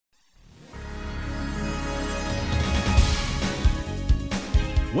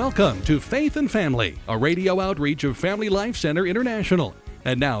Welcome to Faith and Family, a radio outreach of Family Life Center International.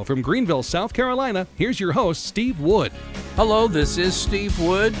 And now from Greenville, South Carolina, here's your host, Steve Wood. Hello, this is Steve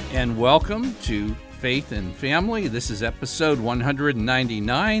Wood, and welcome to Faith and Family. This is episode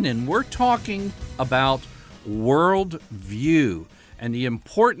 199, and we're talking about worldview and the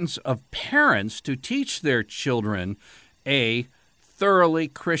importance of parents to teach their children a thoroughly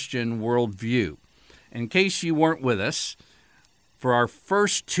Christian worldview. In case you weren't with us, for our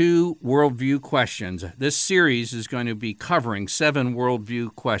first two worldview questions, this series is going to be covering 7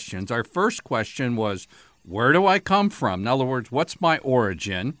 worldview questions. Our first question was, where do I come from? In other words, what's my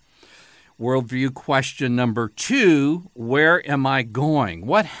origin? Worldview question number 2, where am I going?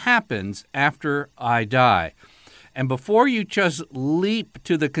 What happens after I die? And before you just leap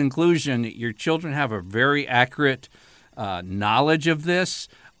to the conclusion that your children have a very accurate knowledge of this,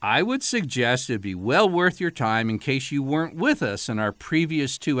 I would suggest it'd be well worth your time, in case you weren't with us in our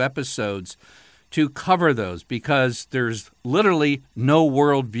previous 2 episodes, to cover those, because there's literally no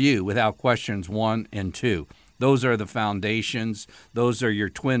worldview without questions 1 and 2. Those are the foundations. Those are your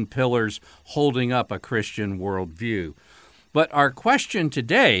twin pillars holding up a Christian worldview. But our question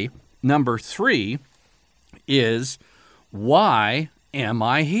today, number 3, is, why am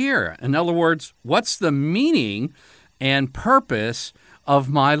I here? In other words, what's the meaning and purpose of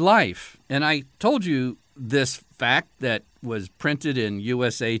my life? And I told you this fact that was printed in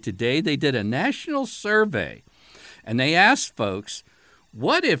USA Today. They did a national survey, and they asked folks,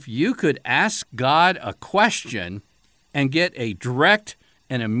 what if you could ask God a question and get a direct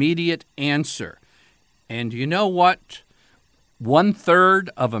and immediate answer? And you know what 1/3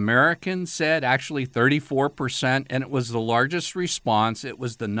 of Americans said? Actually 34%, and it was the largest response. It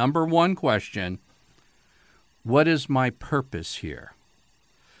was the number 1 question. What is my purpose here?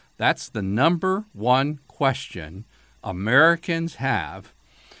 That's the number 1 question Americans have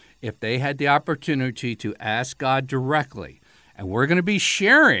if they had the opportunity to ask God directly. And we're going to be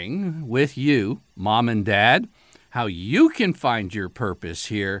sharing with you, Mom and Dad, how you can find your purpose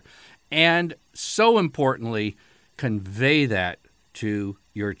here, and so importantly, convey that to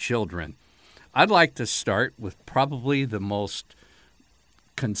your children. I'd like to start with probably the most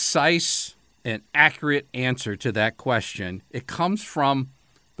concise and accurate answer to that question. It comes from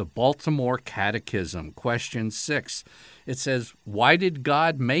the Baltimore Catechism, question 6. It says, why did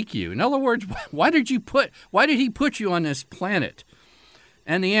God make you? In other words, why did he put you on this planet?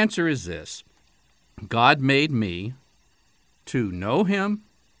 And the answer is this: God made me to know him,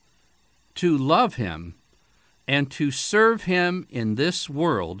 to love him, and to serve him in this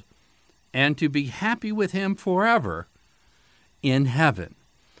world, and to be happy with him forever in heaven.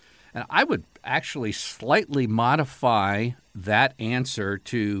 And I would actually slightly modify that answer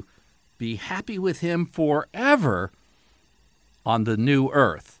to be happy with him forever on the new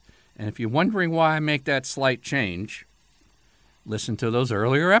earth. And if you're wondering why I make that slight change, listen to those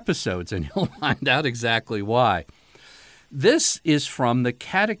earlier episodes and you'll find out exactly why. This is from the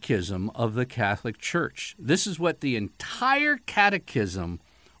Catechism of the Catholic Church. This is what the entire catechism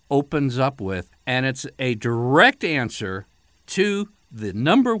opens up with, and it's a direct answer to the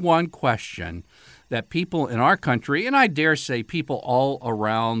number 1 question that people in our country, and I dare say people all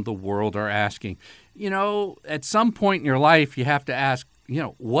around the world, are asking. You know, at some point in your life, you have to ask,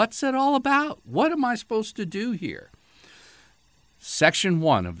 what's it all about? What am I supposed to do here? Section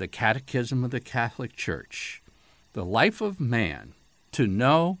 1 of the Catechism of the Catholic Church: the life of man, to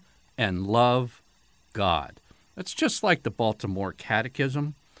know and love God. That's just like the Baltimore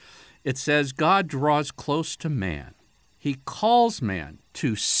Catechism. It says God draws close to man. He calls man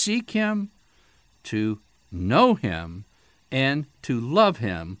to seek him, to know him, and to love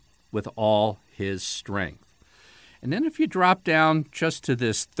him with all his strength. And then if you drop down just to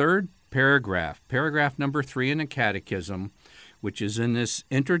this 3rd paragraph, paragraph number 3 in the Catechism, which is in this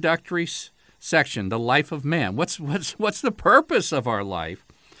introductory section, the life of man. What's the purpose of our life?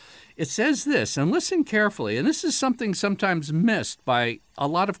 It says this, and listen carefully, and this is something sometimes missed by a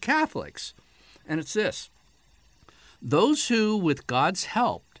lot of Catholics, and it's this: those who, with God's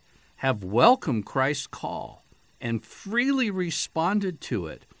help, have welcomed Christ's call and freely responded to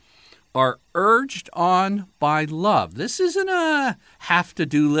it are urged on by love. This isn't a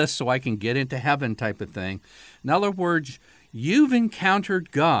have-to-do list so I can get into heaven type of thing. In other words, you've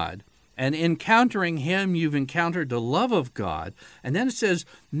encountered God, and encountering him, you've encountered the love of God. And then it says,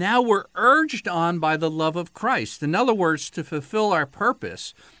 now we're urged on by the love of Christ. In other words, to fulfill our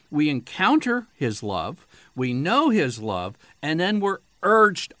purpose, we encounter his love, we know his love, and then we're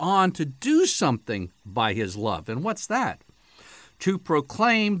urged on to do something by his love. And what's that? To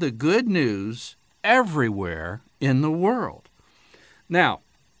proclaim the good news everywhere in the world. Now,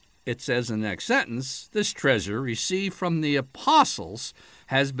 it says in the next sentence, this treasure received from the apostles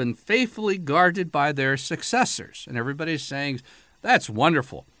has been faithfully guarded by their successors. And everybody's saying, that's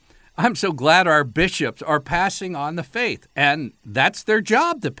wonderful. I'm so glad our bishops are passing on the faith. And that's their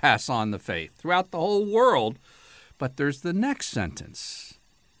job, to pass on the faith throughout the whole world. But there's the next sentence.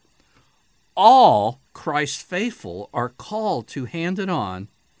 All Christ's faithful are called to hand it on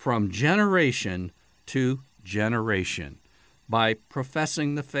from generation to generation by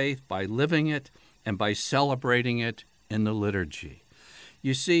professing the faith, by living it, and by celebrating it in the liturgy.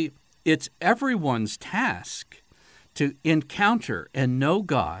 You see, it's everyone's task to encounter and know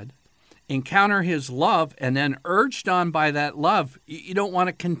God, encounter His love, and then urged on by that love, you don't want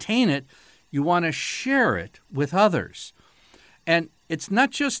to contain it, you want to share it with others. And it's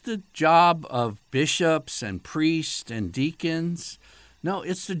not just the job of bishops and priests and deacons. No,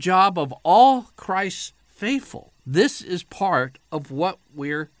 it's the job of all Christ's faithful. This is part of what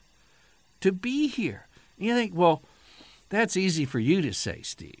we're to be here. And you think, well, that's easy for you to say,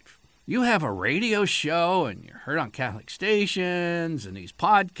 Steve. You have a radio show and you're heard on Catholic stations and these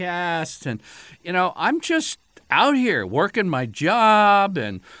podcasts. And, I'm just out here working my job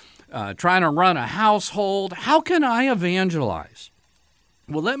and trying to run a household. How can I evangelize?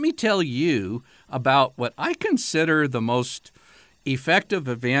 Well, let me tell you about what I consider the most effective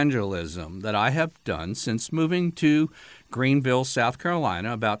evangelism that I have done since moving to Greenville, South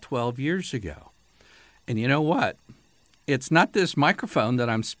Carolina, about 12 years ago. And you know what? It's not this microphone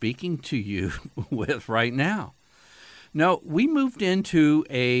that I'm speaking to you with right now. No, we moved into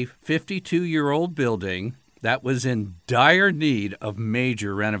a 52-year-old building that was in dire need of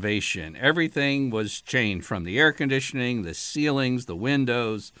major renovation. Everything was changed, from the air conditioning, the ceilings, the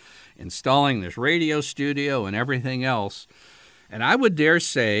windows, installing this radio studio and everything else. And I would dare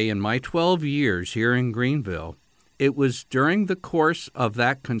say, in my 12 years here in Greenville, it was during the course of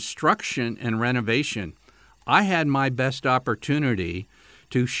that construction and renovation I had my best opportunity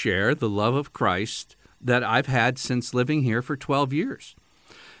to share the love of Christ that I've had since living here for 12 years.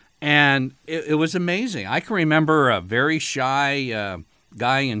 And it was amazing. I can remember a very shy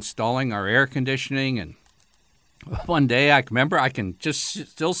guy installing our air conditioning. And one day I can just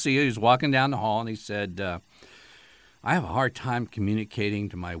still see it. He was walking down the hall and he said, I have a hard time communicating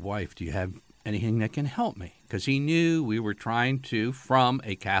to my wife. Do you have anything that can help me? Because he knew we were trying to, from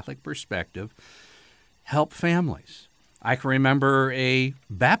a Catholic perspective, help families. I can remember a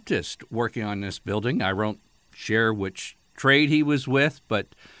Baptist working on this building. I won't share which trade he was with, but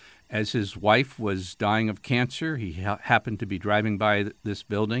as his wife was dying of cancer, he happened to be driving by this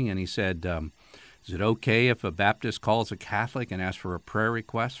building, and he said, is it okay if a Baptist calls a Catholic and asks for a prayer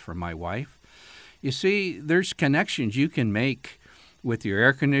request for my wife? You see, there's connections you can make with your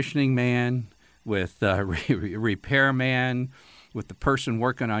air conditioning man, with a repairman, with the person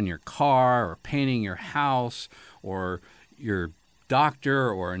working on your car or painting your house, or your doctor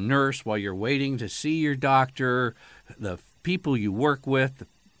or a nurse while you're waiting to see your doctor, the people you work with, the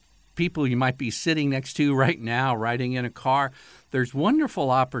people you might be sitting next to right now, riding in a car. There's wonderful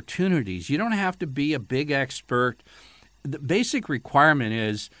opportunities. You don't have to be a big expert. The basic requirement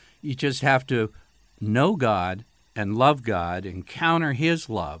is you just have to know God and love God, encounter His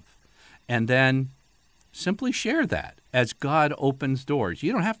love, and then simply share that as God opens doors.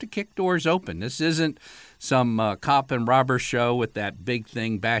 You don't have to kick doors open. This isn't some cop and robber show with that big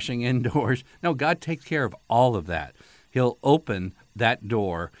thing bashing in doors. No, God takes care of all of that. He'll open that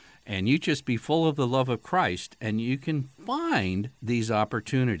door, and you just be full of the love of Christ, and you can find these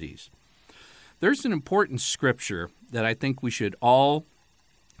opportunities. There's an important scripture that I think we should all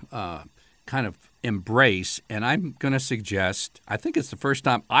kind of embrace, and I'm going to suggest, I think it's the first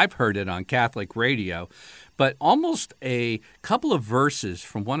time I've heard it on Catholic radio, but almost a couple of verses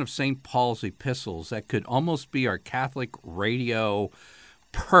from one of St. Paul's epistles that could almost be our Catholic radio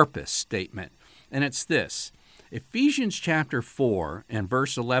purpose statement. And it's this. Ephesians chapter 4 and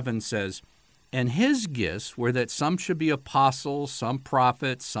verse 11 says, and His gifts were that some should be apostles, some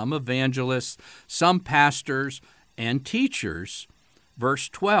prophets, some evangelists, some pastors and teachers. Verse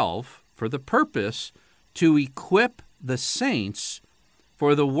 12, for the purpose to equip the saints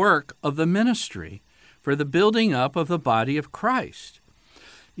for the work of the ministry, for the building up of the body of Christ.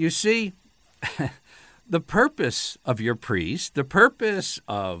 You see, the purpose of your priest, the purpose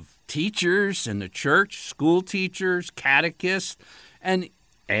of teachers in the church, school teachers, catechists, and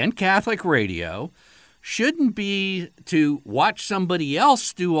Catholic radio shouldn't be to watch somebody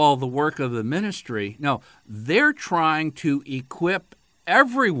else do all the work of the ministry. No, they're trying to equip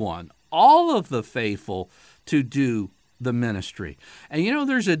everyone, all of the faithful, to do the ministry. And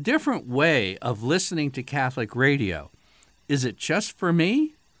there's a different way of listening to Catholic radio. Is it just for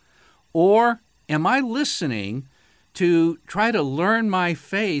me? Or am I listening to try to learn my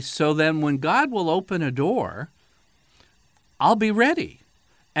faith so then when God will open a door, I'll be ready?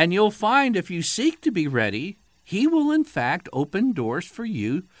 And you'll find if you seek to be ready, He will in fact open doors for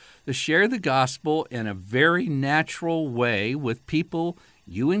you to share the gospel in a very natural way with people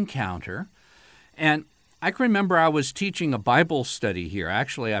you encounter. And I can remember I was teaching a Bible study here.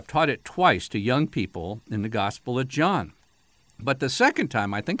 Actually, I've taught it twice to young people in the Gospel of John. But the second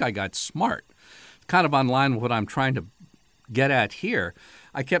time, I think I got smart. Kind of online with what I'm trying to get at here.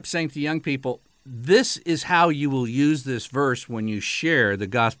 I kept saying to young people, this is how you will use this verse when you share the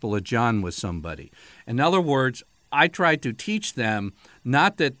Gospel of John with somebody. In other words, I tried to teach them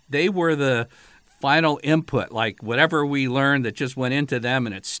not that they were the final input, like whatever we learned that just went into them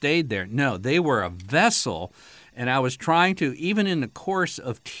and it stayed there. No, they were a vessel, and I was trying to, even in the course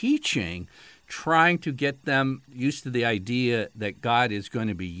of teaching, trying to get them used to the idea that God is going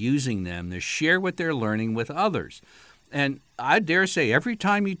to be using them to share what they're learning with others. And I dare say every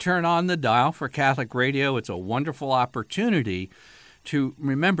time you turn on the dial for Catholic Radio, it's a wonderful opportunity to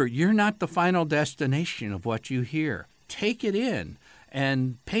remember you're not the final destination of what you hear. Take it in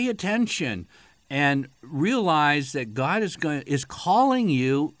and pay attention and realize that God is calling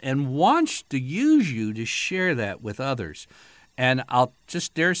you and wants to use you to share that with others. And I'll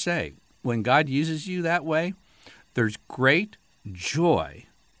just dare say, when God uses you that way, there's great joy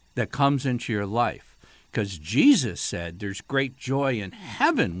that comes into your life. Because Jesus said there's great joy in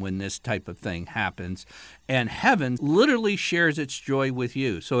heaven when this type of thing happens, and heaven literally shares its joy with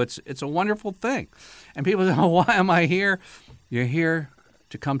you. So it's a wonderful thing. And people say, oh, why am I here? You're here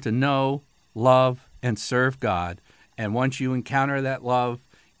to come to know, love, and serve God. And once you encounter that love,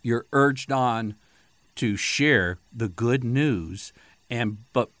 you're urged on to share the good news.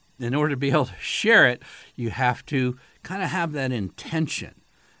 But in order to be able to share it, you have to kind of have that intention.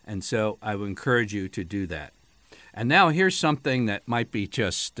 And so I would encourage you to do that. And now here's something that might be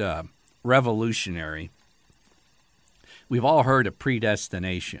just revolutionary. We've all heard of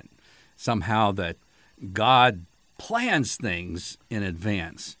predestination, somehow that God plans things in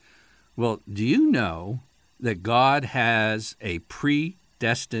advance. Well, do you know that God has a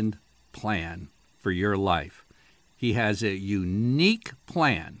predestined plan for your life? He has a unique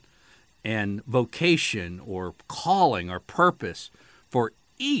plan and vocation or calling or purpose for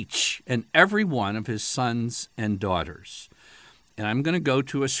each and every one of his sons and daughters. And I'm going to go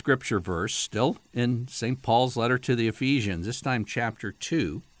to a scripture verse, still in St. Paul's letter to the Ephesians, this time chapter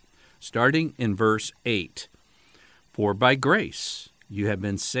 2, starting in verse 8. For by grace you have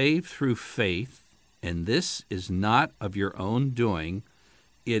been saved through faith, and this is not of your own doing,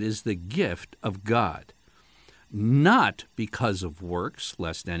 it is the gift of God. Not because of works,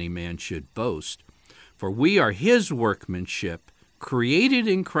 lest any man should boast. For we are his workmanship, created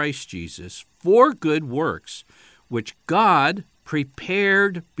in Christ Jesus for good works, which God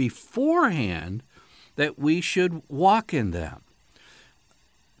prepared beforehand that we should walk in them.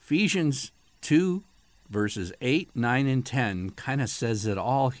 Ephesians 2, verses 8, 9, and 10 kind of says it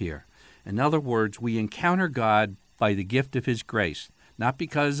all here. In other words, we encounter God by the gift of his grace, not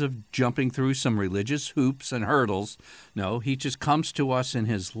because of jumping through some religious hoops and hurdles. No, he just comes to us in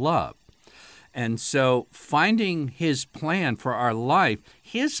his love. And so finding his plan for our life,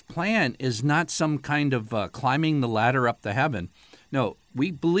 his plan is not some kind of climbing the ladder up to heaven. No,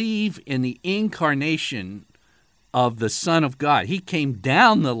 we believe in the incarnation of the Son of God. He came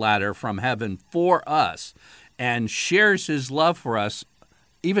down the ladder from heaven for us and shares his love for us,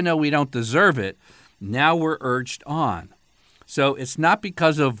 even though we don't deserve it. Now we're urged on. So it's not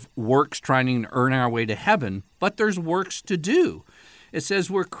because of works trying to earn our way to heaven, but there's works to do. It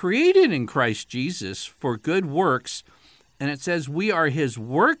says we're created in Christ Jesus for good works, and it says we are his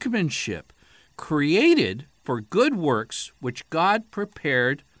workmanship, created for good works, which God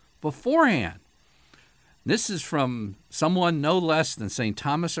prepared beforehand. This is from someone no less than St.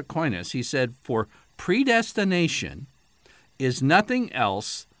 Thomas Aquinas. He said, for predestination is nothing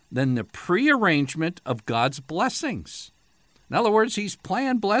else than the prearrangement of God's blessings. In other words, he's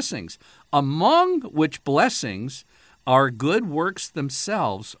planned blessings, among which blessings our good works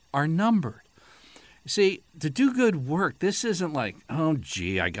themselves are numbered. See, to do good work, this isn't like, oh,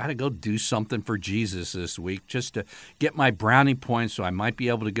 gee, I got to go do something for Jesus this week just to get my brownie points so I might be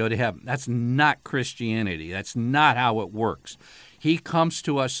able to go to heaven. That's not Christianity. That's not how it works. He comes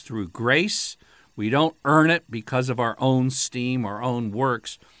to us through grace. We don't earn it because of our own steam, our own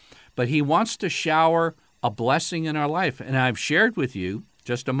works, but he wants to shower a blessing in our life. And I've shared with you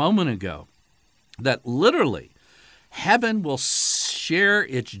just a moment ago that literally heaven will share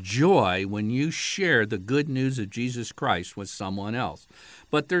its joy when you share the good news of Jesus Christ with someone else.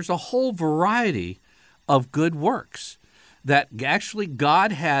 But there's a whole variety of good works that actually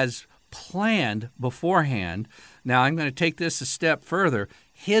God has planned beforehand. Now, I'm going to take this a step further.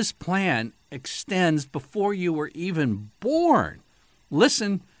 His plan extends before you were even born.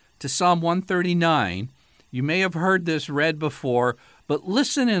 Listen to Psalm 139. You may have heard this read before, but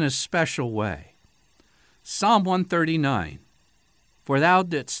listen in a special way. Psalm 139, for thou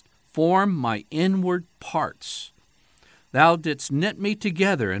didst form my inward parts. Thou didst knit me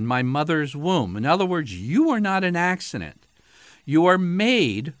together in my mother's womb. In other words, you are not an accident. You are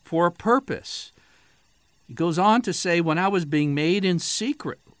made for a purpose. He goes on to say, when I was being made in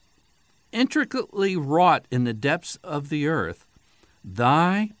secret, intricately wrought in the depths of the earth,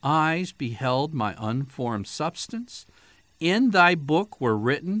 thy eyes beheld my unformed substance. In thy book were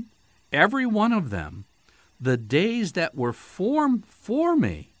written, every one of them, the days that were formed for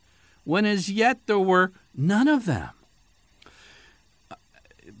me, when as yet there were none of them. A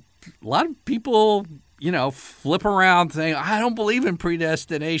lot of people, flip around saying, I don't believe in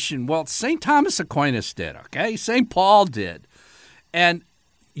predestination. Well, St. Thomas Aquinas did, okay? St. Paul did. And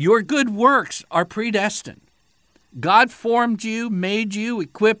your good works are predestined. God formed you, made you,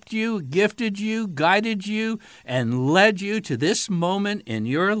 equipped you, gifted you, guided you, and led you to this moment in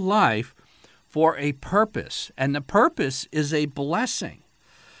your life for a purpose. And the purpose is a blessing.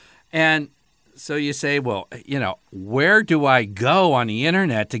 And so you say, well, where do I go on the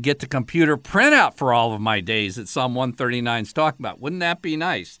internet to get the computer printout for all of my days that Psalm 139 is talking about? Wouldn't that be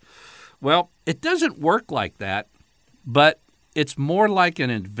nice? Well, it doesn't work like that, but it's more like an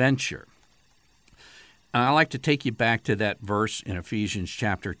adventure. And I like to take you back to that verse in Ephesians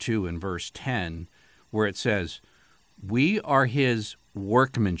chapter 2 and verse 10, where it says, we are his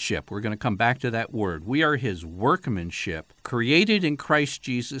workmanship. We're going to come back to that word. We are his workmanship, created in Christ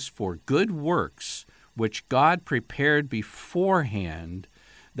Jesus for good works, which God prepared beforehand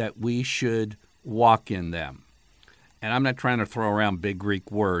that we should walk in them. And I'm not trying to throw around big Greek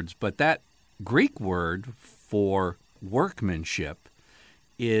words, but that Greek word for workmanship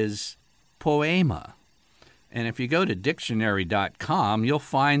is poema. And if you go to dictionary.com, you'll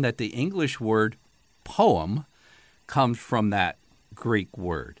find that the English word poem comes from that Greek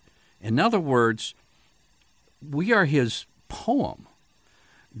word. In other words, we are his poem.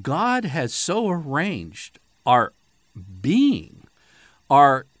 God has so arranged our being,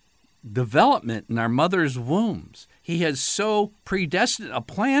 our development in our mother's wombs. He has so predestined a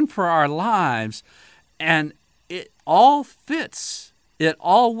plan for our lives, and it all fits. It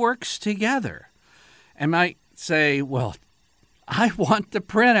all works together. And might say, well, I want the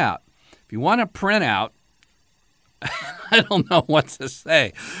printout. If you want a printout, I don't know what to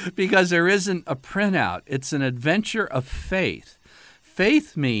say, because there isn't a printout. It's an adventure of faith.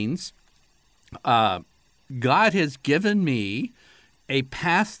 Faith means God has given me a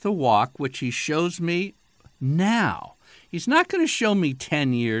path to walk, which he shows me now. He's not going to show me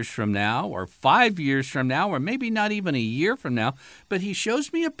 10 years from now or 5 years from now or maybe not even a year from now, but he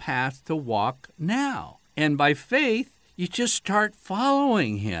shows me a path to walk now. And by faith, you just start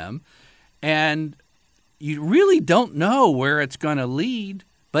following him, and you really don't know where it's going to lead,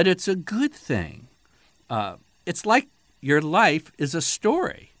 but it's a good thing. It's like your life is a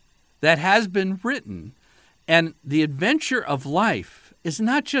story that has been written, and the adventure of life is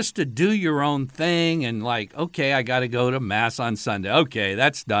not just to do your own thing and like, okay, I got to go to Mass on Sunday. Okay,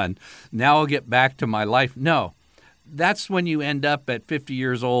 that's done. Now I'll get back to my life. No, that's when you end up at 50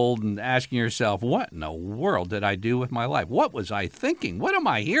 years old and asking yourself, what in the world did I do with my life? What was I thinking? What am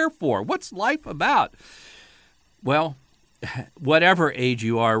I here for? What's life about? Well, whatever age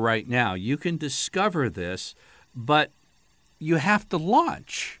you are right now, you can discover this, but you have to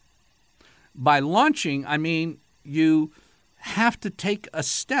launch. By launching, I mean you have to take a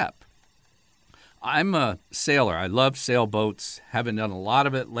step. I'm a sailor. I love sailboats. Haven't done a lot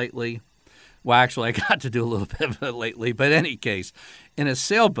of it lately. Well, actually, I got to do a little bit of it lately. But in any case, in a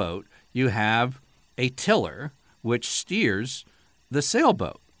sailboat, you have a tiller which steers the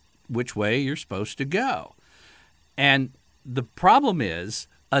sailboat, which way you're supposed to go. And the problem is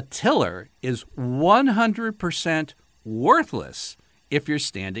a tiller is 100% worthless if you're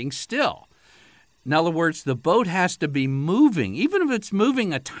standing still. In other words, the boat has to be moving, even if it's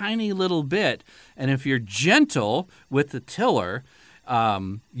moving a tiny little bit. And if you're gentle with the tiller,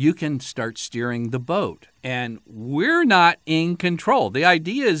 you can start steering the boat. And we're not in control. The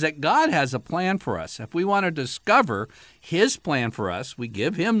idea is that God has a plan for us. If we want to discover his plan for us, we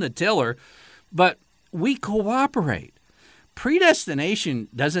give him the tiller, but we cooperate. Predestination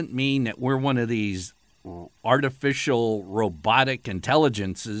doesn't mean that we're one of these artificial robotic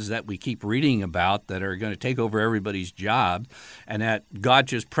intelligences that we keep reading about that are going to take over everybody's job, and that God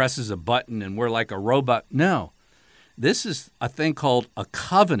just presses a button and we're like a robot. No. This is a thing called a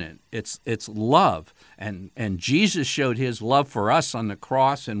covenant. It's love. And Jesus showed his love for us on the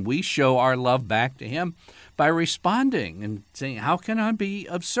cross, and we show our love back to him by responding and saying, how can I be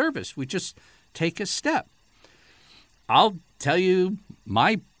of service? We just take a step. I'll tell you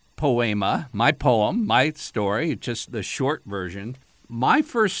my poem, my story, just the short version. My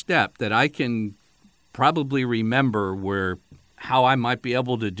first step that I can probably remember were how I might be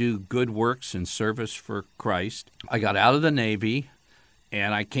able to do good works in service for Christ. I got out of the Navy,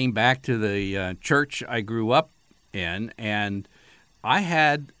 and I came back to the church I grew up in, and I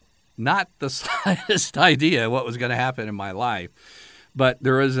had not the slightest idea what was going to happen in my life. But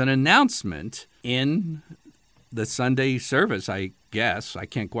there was an announcement in the Sunday service, I guess, I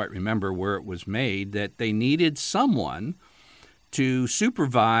can't quite remember where it was made, that they needed someone to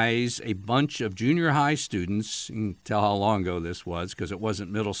supervise a bunch of junior high students. You can tell how long ago this was because it wasn't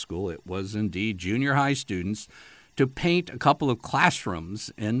middle school. It was indeed junior high students to paint a couple of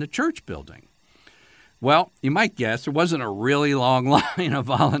classrooms in the church building. Well, you might guess there wasn't a really long line of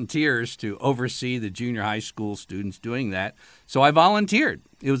volunteers to oversee the junior high school students doing that, so I volunteered.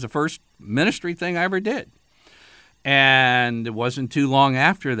 It was the first ministry thing I ever did. And it wasn't too long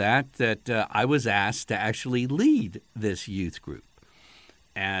after that I was asked to actually lead this youth group.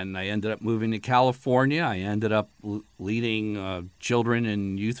 And I ended up moving to California. I ended up leading children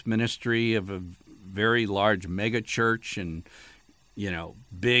and youth ministry of a very large mega church and,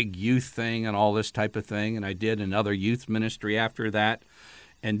 big youth thing and all this type of thing. And I did another youth ministry after that.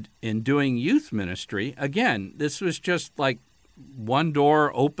 And in doing youth ministry, again, this was just like one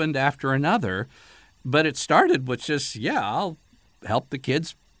door opened after another. But it started with just, I'll help the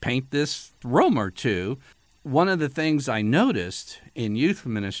kids paint this room or two. One of the things I noticed in youth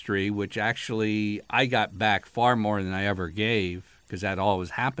ministry, which actually I got back far more than I ever gave, because that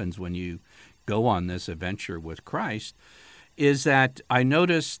always happens when you go on this adventure with Christ, is that I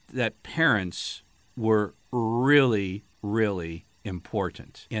noticed that parents were really, really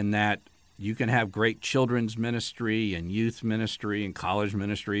important in that you can have great children's ministry and youth ministry and college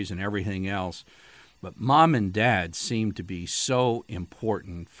ministries and everything else. But mom and dad seem to be so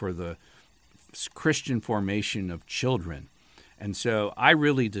important for the Christian formation of children. And so I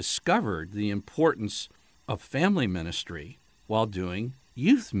really discovered the importance of family ministry while doing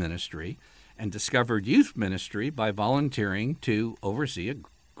youth ministry, and discovered youth ministry by volunteering to oversee a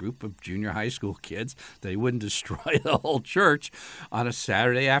group of junior high school kids. They wouldn't destroy the whole church on a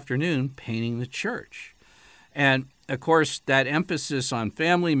Saturday afternoon painting the church. And, of course, that emphasis on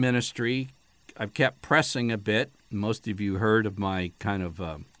family ministry I've kept pressing a bit. Most of you heard of my kind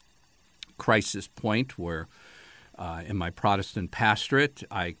of crisis point where in my Protestant pastorate,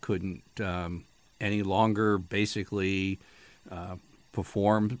 I couldn't any longer basically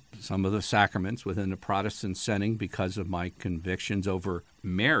perform some of the sacraments within the Protestant setting because of my convictions over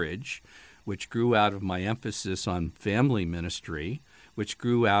marriage, which grew out of my emphasis on family ministry, which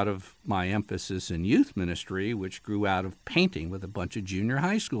grew out of my emphasis in youth ministry, which grew out of painting with a bunch of junior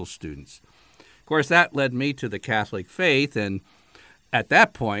high school students. Of course, that led me to the Catholic faith, and at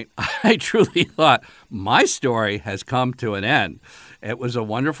that point, I truly thought my story has come to an end. It was a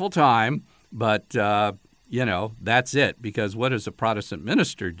wonderful time, but, that's it, because what does a Protestant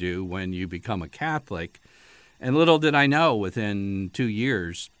minister do when you become a Catholic? And little did I know, within 2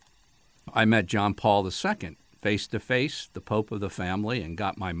 years, I met John Paul II face-to-face, the Pope of the family, and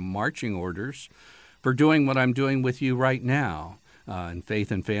got my marching orders for doing what I'm doing with you right now. In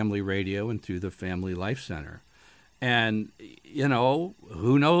Faith and Family Radio and through the Family Life Center. And,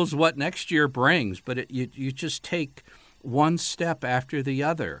 who knows what next year brings, but you just take one step after the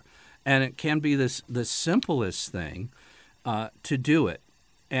other. And it can be the simplest thing to do it.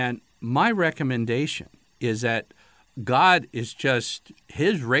 And my recommendation is that God is just,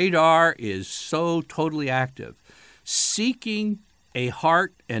 his radar is so totally active, seeking a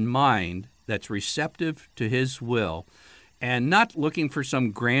heart and mind that's receptive to his will, and not looking for some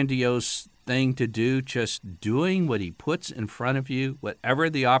grandiose thing to do, just doing what he puts in front of you, whatever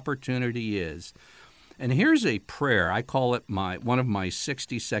the opportunity is. And here's a prayer. I call it one of my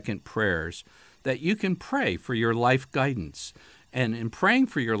 60-second prayers that you can pray for your life guidance. And in praying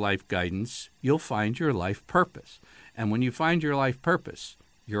for your life guidance, you'll find your life purpose. And when you find your life purpose,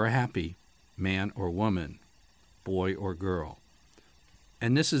 you're a happy man or woman, boy or girl.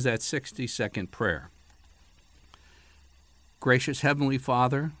 And this is that 60-second prayer. Gracious Heavenly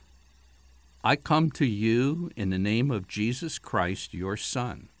Father, I come to you in the name of Jesus Christ, your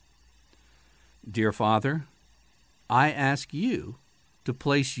Son. Dear Father, I ask you to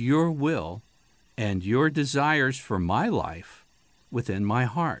place your will and your desires for my life within my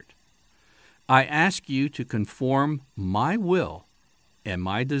heart. I ask you to conform my will and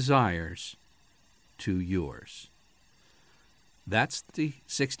my desires to yours. That's the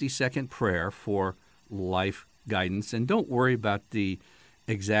 60-second prayer for life guidance. And don't worry about the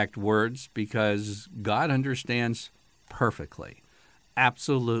exact words, because God understands perfectly,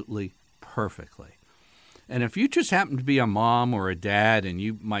 absolutely perfectly. And if you just happen to be a mom or a dad and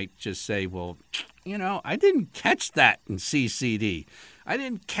you might just say, well, I didn't catch that in CCD. I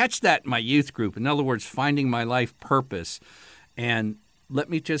didn't catch that in my youth group. In other words, finding my life purpose. And let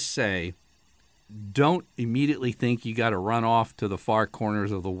me just say, don't immediately think you got to run off to the far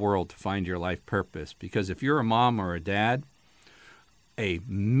corners of the world to find your life purpose. Because if you're a mom or a dad, a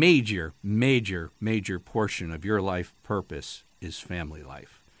major, major, major portion of your life purpose is family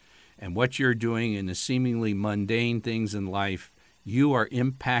life. And what you're doing in the seemingly mundane things in life, you are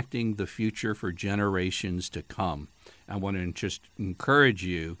impacting the future for generations to come. I want to just encourage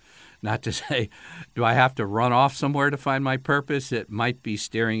you not to say, do I have to run off somewhere to find my purpose? It might be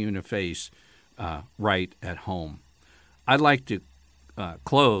staring you in the face right at home. I'd like to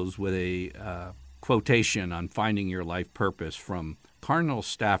close with a quotation on finding your life purpose from Cardinal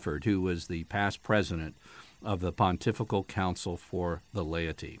Stafford, who was the past president of the Pontifical Council for the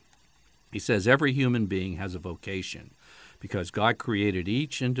Laity. He says, every human being has a vocation because God created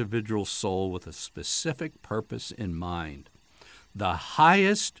each individual soul with a specific purpose in mind. The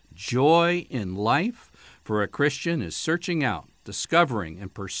highest joy in life for a Christian is searching out, discovering,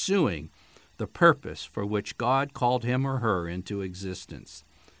 and pursuing the purpose for which God called him or her into existence.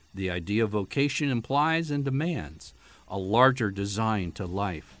 The idea of vocation implies and demands a larger design to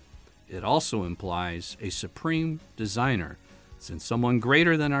life. It also implies a supreme designer, since someone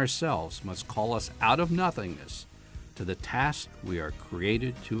greater than ourselves must call us out of nothingness to the task we are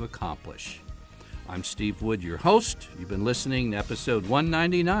created to accomplish. I'm Steve Wood, your host. You've been listening to episode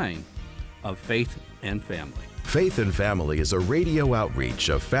 199 of Faith and Family. Faith and Family is a radio outreach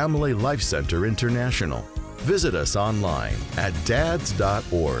of Family Life Center International. Visit us online at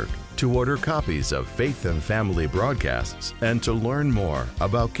dads.org to order copies of Faith and Family broadcasts and to learn more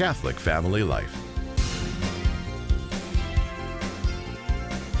about Catholic family life.